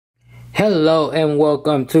Hello and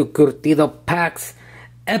welcome to Curtido Packs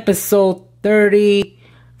episode 30.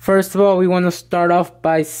 First of all, we want to start off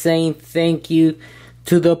by saying thank you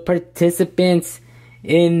to the participants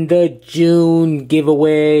in the June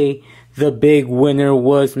giveaway. The big winner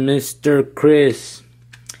was Mr. Chris.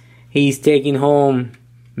 He's taking home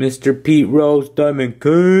Mr. Pete Rose Diamond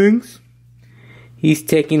Kings. He's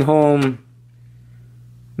taking home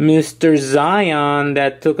Mr. Zion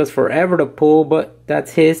that took us forever to pull, but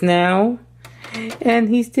that's his now. And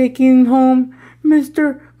he's taking home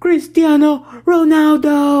Mr. Cristiano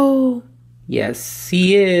Ronaldo. Yes,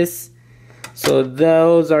 he is. So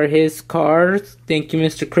those are his cards. Thank you,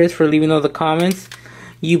 Mr. Chris, for leaving all the comments.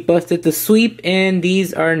 You busted the sweep, and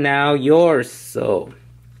these are now yours. So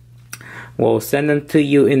we'll send them to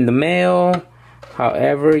you in the mail,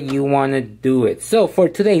 however you want to do it. So for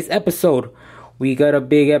today's episode, we got a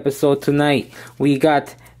big episode tonight. We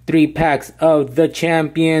got 3 packs of the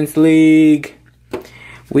Champions League.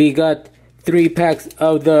 We got 3 packs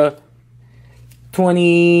of the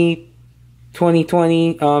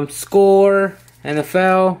 2020 score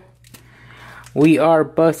NFL. We are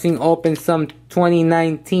busting open some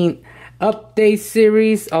 2019 update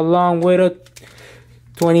series along with a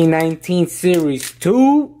 2019 series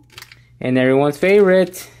 2 and everyone's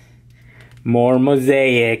favorite, more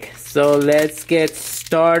Mosaic. So let's get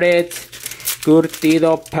started.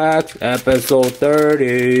 Curtido Packs episode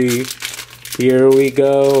 30. Here we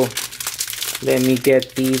go. Let me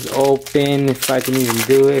get these open if I can even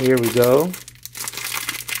do it. Here we go.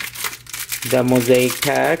 The Mosaic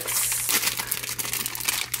packs.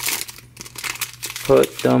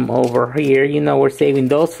 Put them over here. You know, we're saving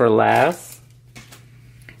those for last.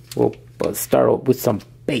 We'll start with some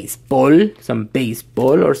baseball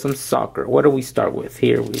or some soccer. What do we start with?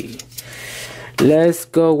 Let's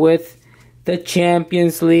go with the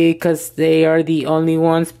Champions League, because they are the only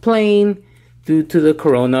ones playing due to the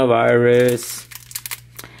coronavirus.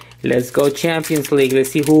 Let's go Champions League. Let's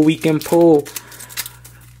see who we can pull.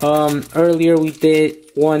 Earlier we did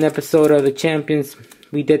one episode of the Champions.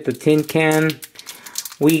 We did the tin can.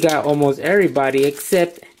 We got almost everybody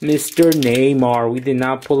except Mr. Neymar. We did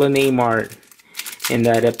not pull a Neymar in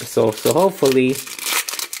that episode, so hopefully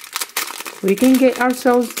we can get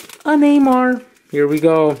ourselves a Neymar. Here we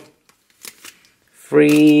go.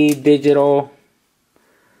 Free digital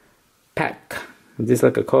pack. Is this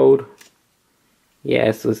like a code?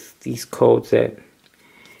 Yes, yeah, it's these codes that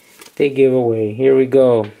they give away. Here we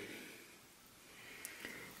go.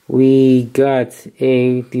 We got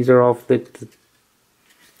these are all flipped.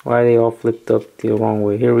 Why are they all flipped up the wrong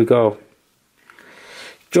way? Here we go.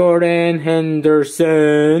 Jordan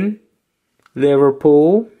Henderson,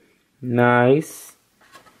 Liverpool. Nice.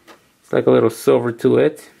 It's like a little silver to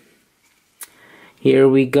it. Here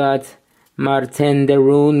we got Martin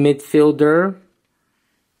Deroon, midfielder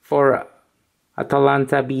for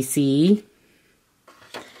Atalanta BC.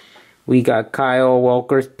 We got Kyle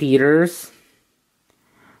Walker-Peters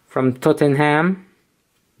from Tottenham,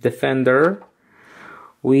 defender.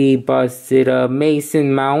 We busted a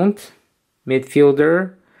Mason Mount,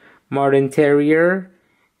 midfielder, Martin Terrier,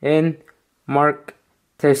 and Mark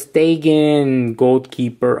ter Stegen,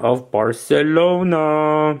 goalkeeper of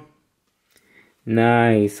Barcelona.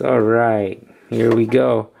 Nice. Alright, here we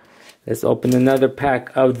go. Let's open another pack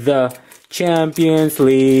of the Champions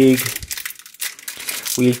League.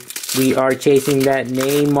 We are chasing that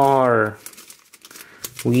Neymar.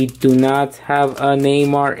 We do not have a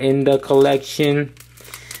Neymar in the collection.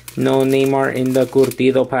 No Neymar in the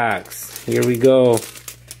Curtido packs. Here we go.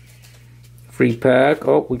 Free pack.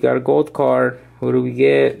 Oh, we got a gold card. Who do we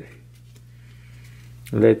get?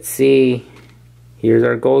 Let's see. Here's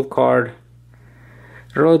our gold card.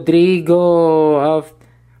 Rodrigo of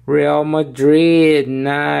Real Madrid.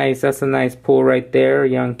 Nice. That's a nice pull right there.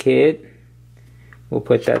 Young kid. We'll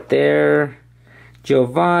put that there.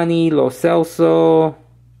 Giovanni Lo Celso.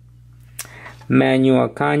 Manu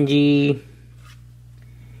Akanji.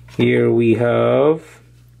 Here we have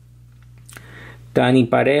Dani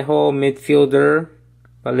Parejo, midfielder,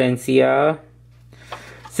 Valencia.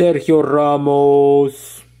 Sergio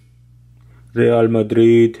Ramos, Real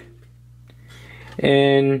Madrid.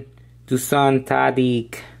 And Dusan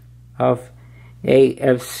Tadic of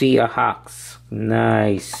AFC Ajax.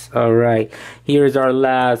 Nice. Alright. Here's our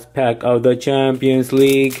last pack of the Champions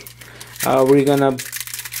League. We're gonna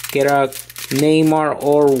get a Neymar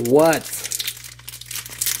or what?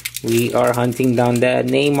 We are hunting down that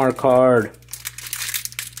Neymar card,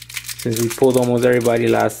 since we pulled almost everybody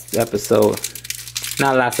last episode.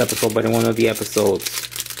 Not last episode, but in one of the episodes.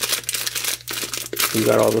 We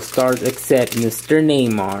got all the stars except Mr.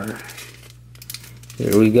 Neymar.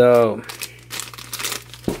 Here we go.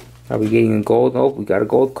 Are we getting a gold? Oh, we got a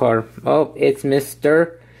gold card. Oh, it's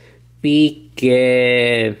Mr.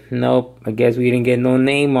 Pique. Nope, I guess we didn't get no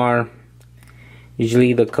Neymar.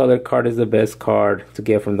 Usually the color card is the best card to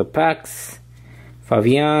get from the packs.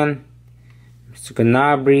 Fabian, Mr.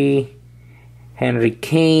 Gnabry, Henry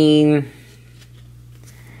Kane,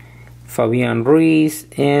 Fabian Ruiz,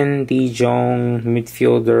 and De Jong,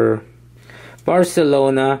 midfielder,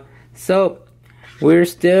 Barcelona. So we're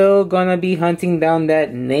still gonna be hunting down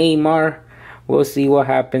that Neymar. We'll see what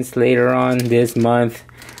happens later on this month.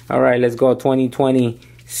 Alright, let's go. 2020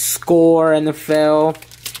 Score NFL.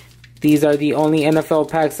 These are the only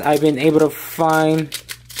NFL packs I've been able to find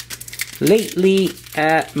lately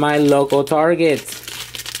at my local Target.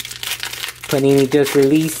 Panini just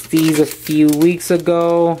released these a few weeks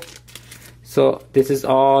ago. So this is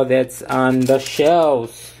all that's on the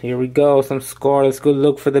shelves. Here we go, some Score. Let's go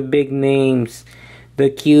look for the big names. The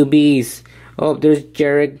QBs. Oh, there's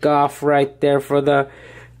Jared Goff right there for the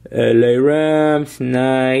LA Rams.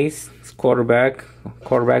 Nice. It's quarterback.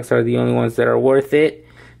 Quarterbacks are the only ones that are worth it.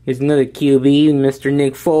 Here's another QB, Mr.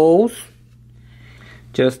 Nick Foles.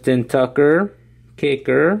 Justin Tucker,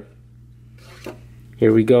 kicker.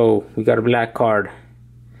 Here we go. We got a black card.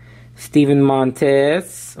 Steven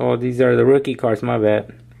Montez. Oh, these are the rookie cards, my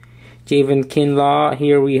bad. Javon Kinlaw.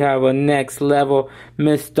 Here we have a next level,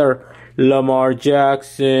 Mr. Lamar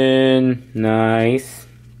Jackson. Nice.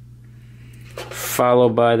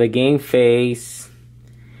 Followed by the game face.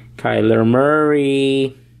 Kyler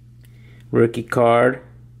Murray. Rookie card.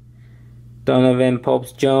 Donovan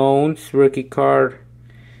Popes-Jones. Rookie card.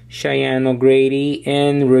 Cheyenne O'Grady.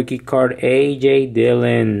 And rookie card A.J.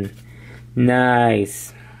 Dillon.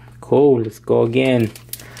 Nice. Cool. Let's go again.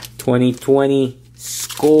 2020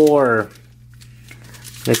 Score.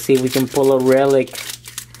 Let's see if we can pull a relic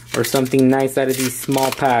or something nice out of these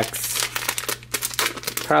small packs.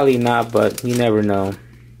 Probably not, but you never know.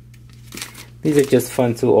 These are just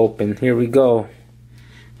fun to open. Here we go.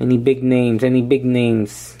 Any big names? Any big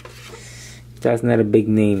names? That's not a big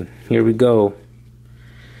name. Here we go.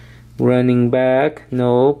 Running back.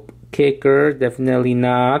 Nope. Kicker. Definitely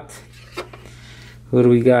not. Who do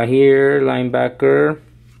we got here? Linebacker.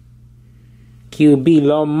 QB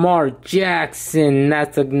Lamar Jackson.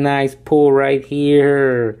 That's a nice pull right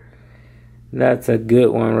here. That's a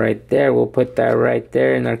good one right there. We'll put that right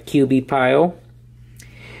there in our QB pile.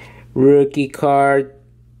 Rookie card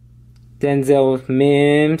Denzel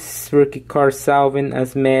Mims. Rookie card Salvin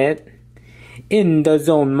Ahmed. In the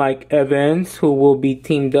zone, Mike Evans, who will be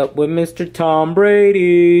teamed up with Mr. Tom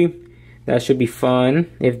Brady. That should be fun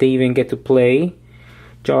if they even get to play.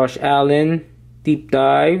 Josh Allen, deep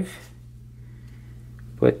dive.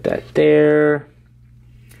 Put that there.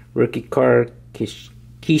 Rookie card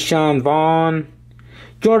Keyshawn Vaughn.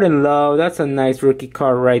 Jordan Love, that's a nice rookie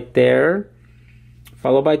card right there.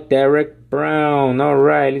 Followed by Derek Brown.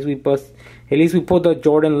 Alright, at least we pulled the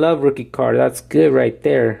Jordan Love rookie card. That's good right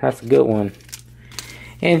there. That's a good one.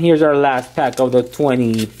 And here's our last pack of the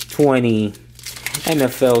 2020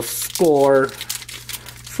 NFL Score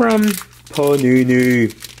from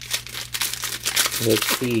Panini. Let's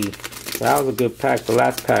see. That was a good pack, the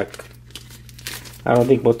last pack. I don't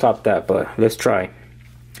think we'll top that, but let's try.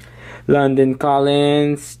 London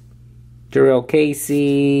Collins, Jarrell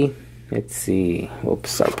Casey. Let's see. We'll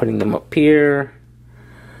start putting them up here.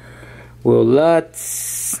 Will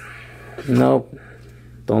Lutz. Nope.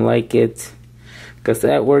 Don't like it. Gus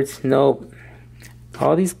Edwards. Nope.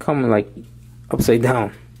 All these come like upside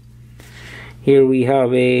down. Here we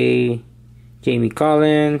have a Jamie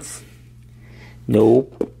Collins.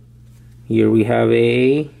 Nope. Here we have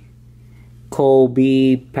a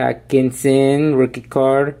Colby Parkinson rookie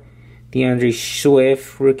card. DeAndre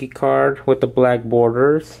Swift rookie card with the black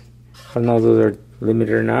borders. I don't know if those are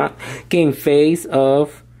limited or not. Game face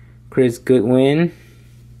of Chris Goodwin.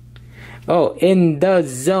 Oh, in the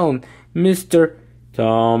zone, Mr.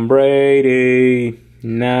 Tom Brady.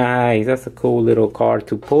 Nice. That's a cool little card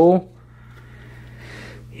to pull.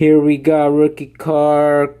 Here we got rookie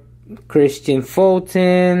card Christian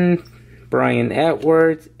Fulton, Brian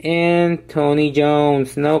Edwards, and Tony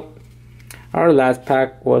Jones. Nope. Our last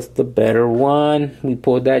pack was the better one. We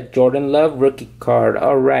pulled that Jordan Love rookie card.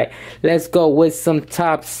 Alright, let's go with some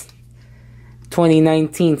Topps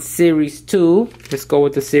 2019 Series 2. Let's go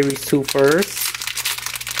with the Series 2 first.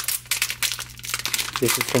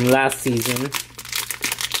 This is from last season.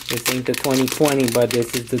 This ain't the 2020, but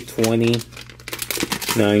this is the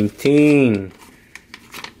 2019.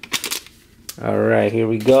 Alright, here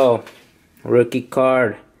we go. Rookie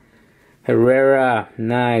card. Herrera.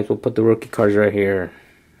 Nice. We'll put the rookie cards right here.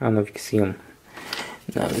 I don't know if you can see them.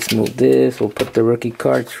 Now let's move this. We'll put the rookie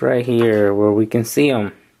cards right here where we can see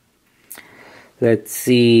them. Let's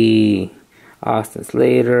see. Austin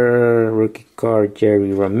Slater, rookie card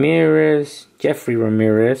Jeffrey Ramirez,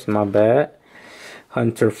 my bad.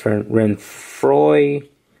 Hunter Renfroy.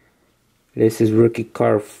 This is rookie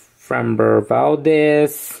card Framber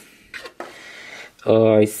Valdez.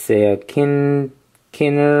 Isaiah Kinner,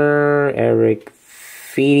 Eric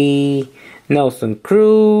Feedy, Nelson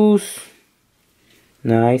Cruz.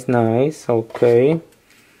 Nice, okay.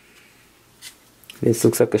 This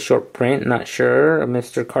looks like a short print, not sure.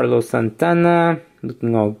 Mr. Carlos Santana,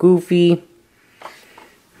 looking all goofy.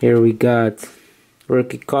 Here we got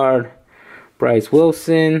rookie card Bryce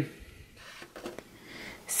Wilson,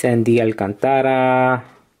 Sandy Alcantara,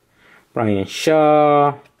 Brian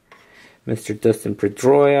Shaw, Mr. Dustin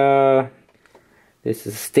Pedroia. This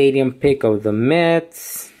is a stadium pick of the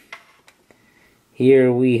Mets.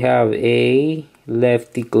 Here we have a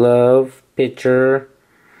lefty glove pitcher,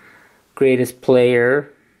 greatest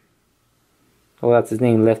player. Oh, that's his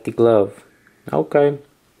name, lefty glove. Okay.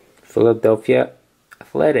 Philadelphia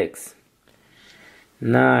Athletics.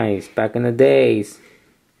 Nice. Back in the days.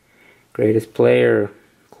 Greatest player.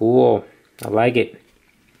 Cool. I like it.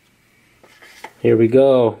 Here we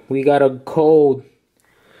go. We got a gold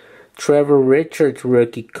Trevor Richards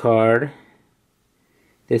rookie card.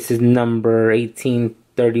 This is number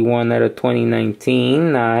 1831 out of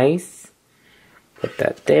 2019. Nice. Put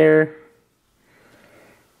that there.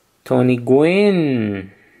 Tony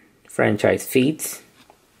Gwynn. Franchise feats.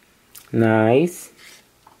 Nice.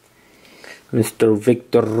 Mr.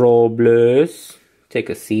 Victor Robles. Take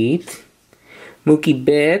a seat. Mookie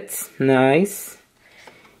Betts. Nice.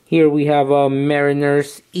 Here we have a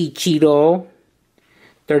Mariners Ichiro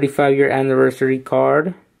 35-year anniversary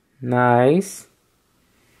card. Nice.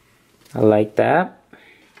 I like that.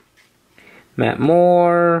 Matt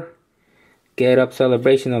Moore. Get up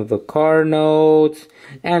celebration of the Cardinals.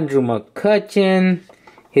 Andrew McCutchen.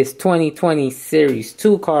 His 2020 Series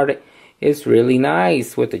 2 card is really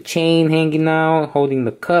nice with the chain hanging out, holding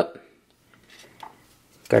the cup.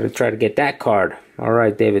 Gotta try to get that card.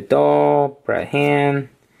 Alright, David Dahl, Brad Hand,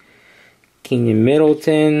 Kenyon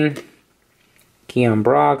Middleton, Keon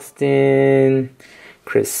Broxton,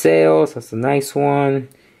 Chris Sales, that's a nice one.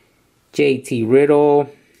 JT Riddle,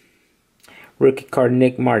 rookie card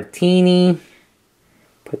Nick Martini.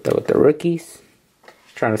 Put that with the rookies.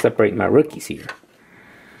 Trying to separate my rookies here.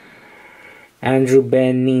 Andrew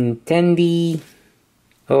Benintendi,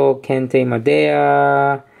 Kente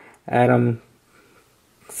Madea, Adam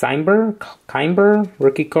Kimber,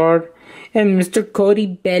 rookie card, and Mr. Cody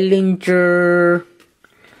Bellinger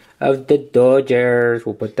of the Dodgers.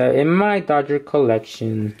 We'll put that in my Dodger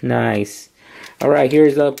collection. Nice. Alright,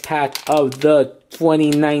 here's a pack of the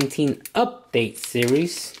 2019 Update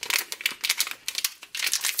Series.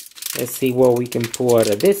 Let's see what we can pull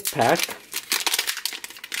out of this pack.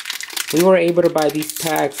 We were able to buy these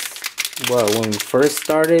packs, well, when we first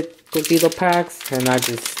started Curtido packs, and I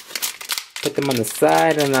just put them on the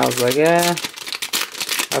side, and I was like, yeah,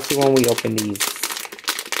 I'll see when we open these.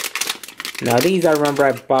 Now these I remember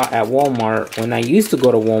I bought at Walmart when I used to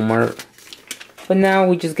go to Walmart, but now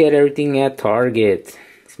we just get everything at Target.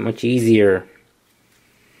 It's much easier.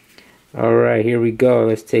 Alright, here we go.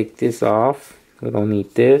 Let's take this off. We don't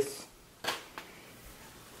need this.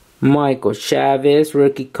 Michael Chavez,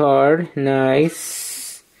 rookie card.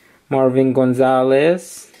 Nice. Marvin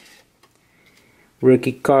Gonzalez.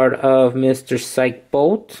 Rookie card of Mr. Psych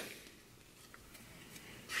Bolt.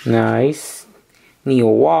 Nice.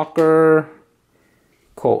 Neil Walker.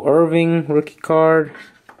 Cole Irving, rookie card.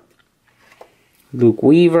 Luke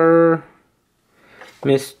Weaver.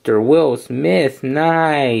 Mr. Will Smith.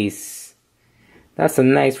 Nice. That's a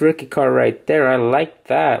nice rookie card right there. I like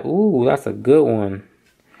that. Ooh, that's a good one.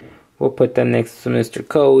 We'll put that next to Mr.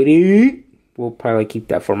 Cody. We'll probably keep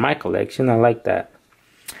that for my collection. I like that.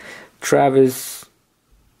 Travis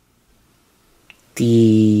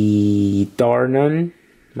Darnon.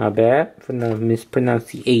 My bad for the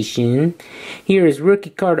mispronunciation. Here is rookie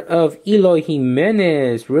card of Eloy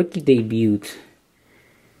Jimenez. Rookie debut.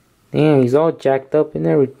 Damn, he's all jacked up and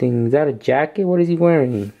everything. Is that a jacket? What is he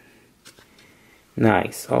wearing?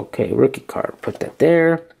 Nice. Okay, rookie card. Put that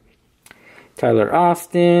there. Tyler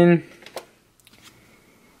Austin.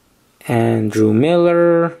 Andrew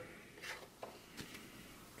Miller.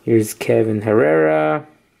 Here's Kevin Herrera.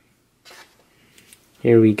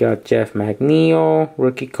 Here we got Jeff McNeil,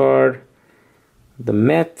 rookie card. The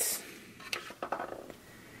Mets.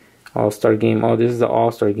 All-Star game. Oh, this is the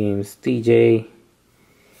All-Star games. DJ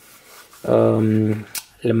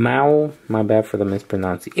Lamau. My bad for the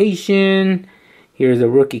mispronunciation. Here's a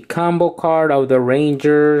rookie combo card of the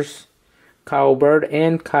Rangers, Kyle Bird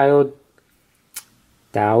and Kyle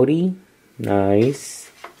Dowdy.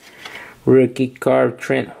 Nice. Rookie card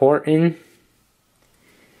Trent Horton.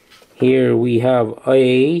 Here we have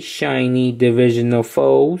a shiny divisional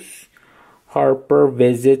foes. Harper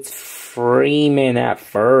visits Freeman at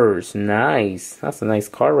first. Nice. That's a nice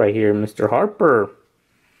card right here, Mr. Harper.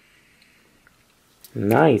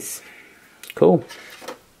 Nice. Cool.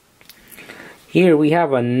 Here we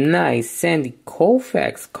have a nice Sandy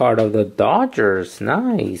Koufax card of the Dodgers.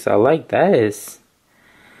 Nice. I like this.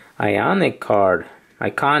 Ionic card.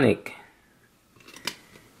 Iconic.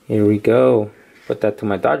 Here we go. Put that to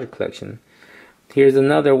my Dodger collection. Here's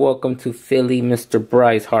another welcome to Philly, Mr.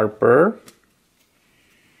 Bryce Harper.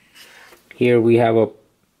 Here we have a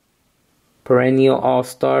perennial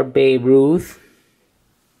all-star Babe Ruth.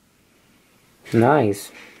 Nice.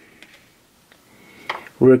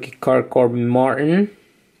 Rookie card Corbin Martin.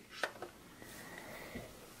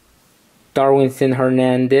 Darwinson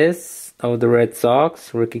Hernandez of the Red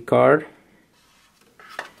Sox. Rookie card.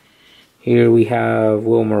 Here we have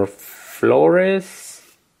Wilmer Flores.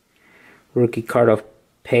 Rookie card of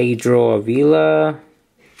Pedro Avila.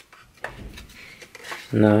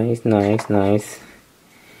 Nice, nice, nice.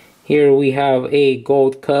 Here we have a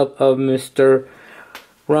gold cup of Mr.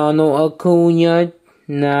 Ronald Acuna.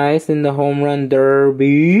 Nice, in the home run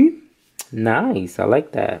derby. Nice, I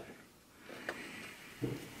like that.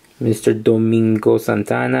 Mr. Domingo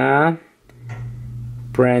Santana.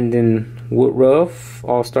 Brandon Woodruff.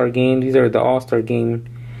 All-Star Game. These are the All-Star Game.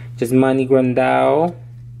 Just Manny Grandal.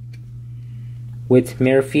 With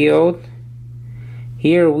Merrifield.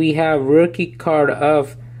 Here we have rookie card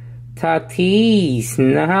of Tatis.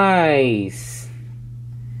 Nice.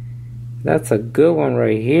 That's a good one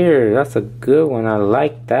right here. That's a good one. I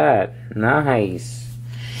like that. Nice.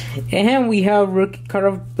 And we have rookie card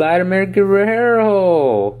of Vladimir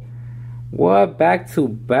Guerrero. What?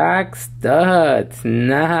 Back-to-back studs.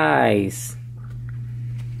 Nice.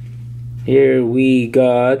 Here we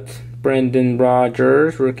got Brendan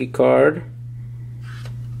Rodgers, rookie card.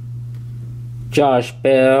 Josh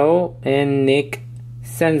Bell and Nick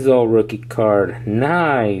Senzel, rookie card.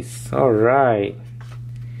 Nice. Alright.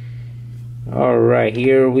 Alright,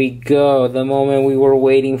 here we go. The moment we were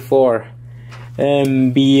waiting for.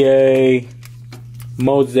 NBA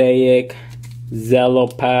Mosaic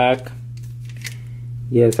Zello pack.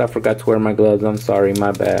 Yes, I forgot to wear my gloves. I'm sorry,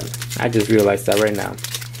 my bad. I just realized that right now.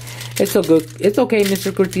 It's so good. It's okay,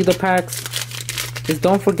 Mr. Curtido packs. Just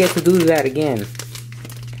don't forget to do that again.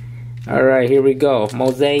 Alright, here we go.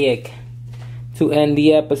 Mosaic. To end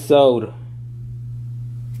the episode.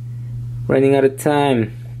 Running out of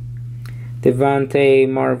time. Devontae,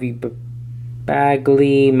 Marvy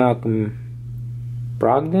Bagley, Malcolm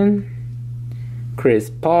Brogdon, Chris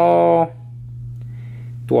Paul,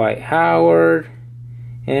 Dwight Howard,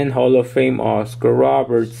 and Hall of Fame Oscar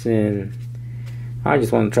Robertson. I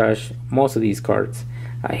just want to trash most of these cards.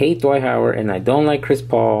 I hate Dwight Howard and I don't like Chris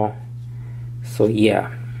Paul. So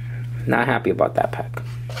yeah, not happy about that pack.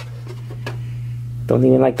 Don't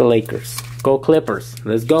even like the Lakers. Go Clippers.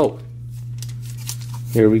 Let's go.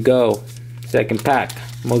 Here we go. Second pack.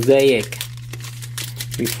 Mosaic.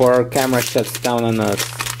 Before our camera shuts down on us.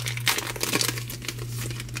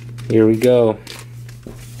 Here we go.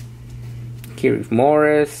 Kyrif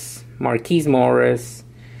Morris. Marquise Morris.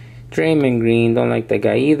 Draymond Green. Don't like that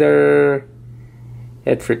guy either.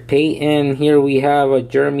 Edford Payton. Here we have a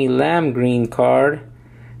Jeremy Lamb green card.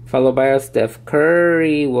 Followed by a Steph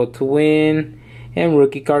Curry. Will to win. And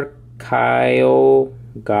rookie card Kyle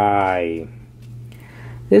Guy.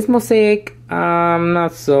 This Mosaic, I'm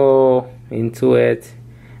not so into it.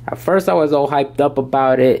 At first I was all hyped up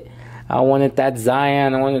about it. I wanted that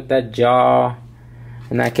Zion, I wanted that Jaw.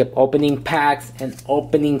 And I kept opening packs and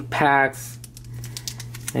opening packs.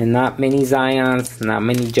 And not many Zions, not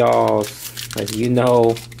many Jaws. As you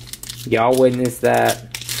know, y'all witnessed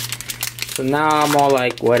that. So now I'm all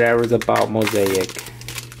like, whatever's about Mosaic.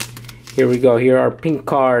 Here we go, here are pink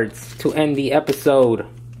cards to end the episode.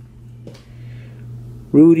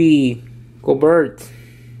 Rudy Gobert.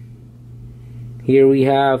 Here we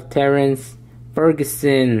have Terrence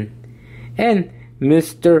Ferguson. And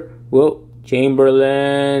Mr. Wilt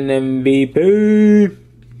Chamberlain MVP.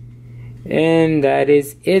 And that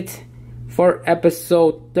is it for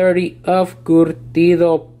episode 30 of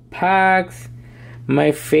Curtido Packs.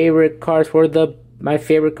 My favorite cards were the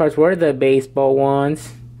baseball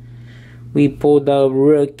ones. We pulled a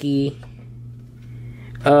rookie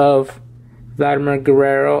of Vladimir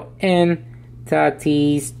Guerrero and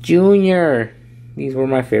Tatis Jr. These were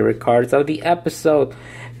my favorite cards of the episode.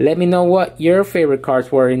 Let me know what your favorite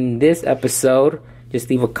cards were in this episode. Just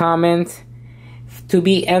leave a comment to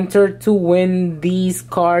be entered to win these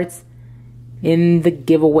cards in the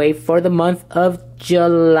giveaway for the month of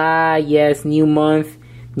July. Yes, new month,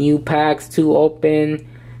 new packs to open,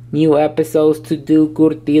 new episodes to do,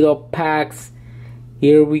 Curtido packs.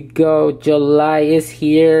 Here we go. July is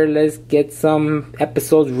here. Let's get some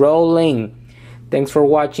episodes rolling. Thanks for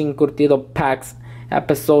watching Curtido Packs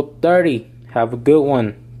episode 30. Have a good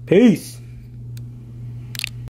one. Peace.